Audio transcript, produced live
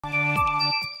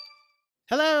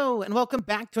Hello, and welcome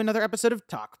back to another episode of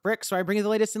TalkBricks, where I bring you the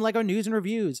latest in LEGO news and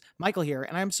reviews. Michael here,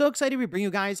 and I'm so excited to bring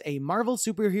you guys a Marvel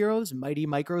Superheroes Mighty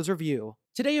Micros review.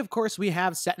 Today, of course, we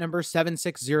have set number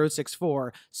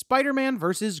 76064, Spider-Man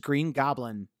vs. Green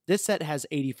Goblin. This set has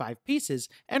 85 pieces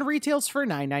and retails for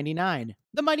 $9.99.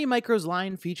 The Mighty Micros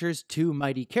line features two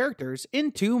mighty characters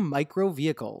in two micro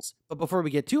vehicles. But before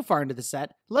we get too far into the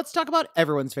set, let's talk about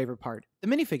everyone's favorite part, the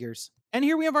minifigures. And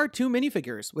here we have our two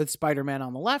minifigures, with Spider-Man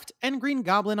on the left and Green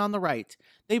Goblin on the right.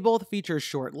 They both feature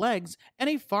short legs and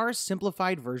a far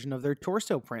simplified version of their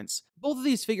torso prints. Both of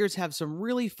these figures have some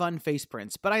really fun face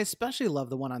prints, but I especially love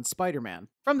the one on Spider-Man.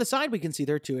 From the side, we can see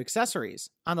their two accessories.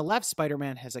 On the left,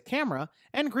 Spider-Man has a camera,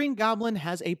 and Green Goblin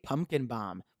has a pumpkin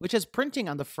bomb, which has printing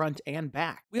on the front and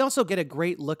back. We also get a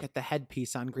great look at the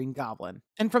headpiece on Green Goblin.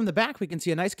 And from the back, we can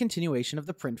see a nice continuation of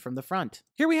the print from the front.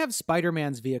 Here we have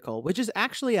Spider-Man's vehicle, which is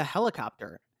actually a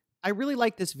helicopter. I really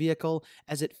like this vehicle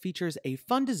as it features a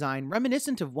fun design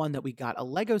reminiscent of one that we got a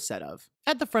LEGO set of.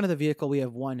 At the front of the vehicle, we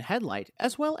have one headlight,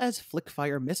 as well as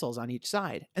flick-fire missiles on each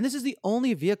side, and this is the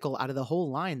only vehicle out of the whole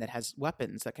line that has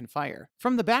weapons that can fire.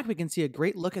 From the back, we can see a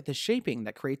great look at the shaping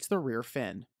that creates the rear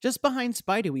fin. Just behind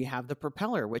Spidey, we have the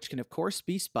propeller, which can of course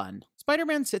be spun.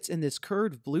 Spider-Man sits in this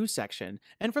curved blue section,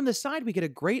 and from the side we get a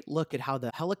great look at how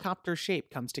the helicopter shape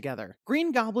comes together.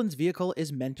 Green Goblin's vehicle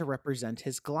is meant to represent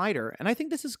his glider, and I think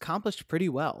this is accomplished pretty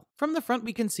well. From the front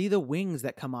we can see the wings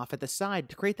that come off at the side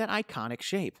to create that iconic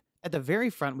shape. At the very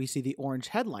front, we see the orange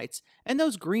headlights and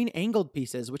those green angled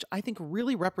pieces, which I think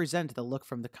really represent the look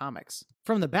from the comics.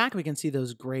 From the back, we can see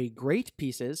those gray grate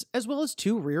pieces, as well as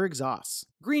two rear exhausts.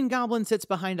 Green Goblin sits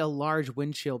behind a large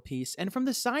windshield piece, and from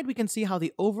the side, we can see how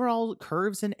the overall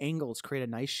curves and angles create a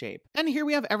nice shape. And here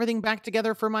we have everything back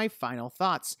together for my final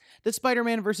thoughts. The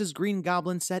Spider-Man vs. Green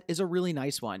Goblin set is a really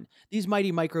nice one. These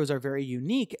Mighty Micros are very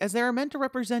unique, as they are meant to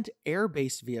represent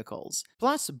air-based vehicles.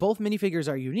 Plus, both minifigures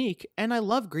are unique, and I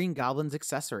love Green Goblin's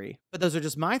accessory. But those are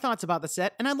just my thoughts about the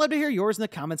set, and I'd love to hear yours in the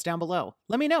comments down below.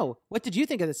 Let me know, what did you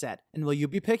think of the set, and will you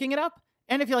be picking it up?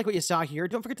 And if you like what you saw here,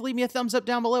 don't forget to leave me a thumbs up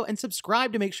down below and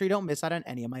subscribe to make sure you don't miss out on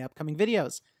any of my upcoming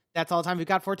videos. That's all the time we've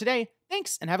got for today.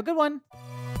 Thanks, and have a good one.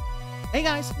 Hey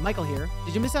guys, Michael here.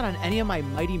 Did you miss out on any of my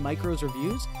Mighty Micros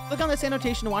reviews? Click on this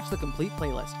annotation to watch the complete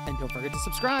playlist, and don't forget to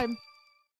subscribe.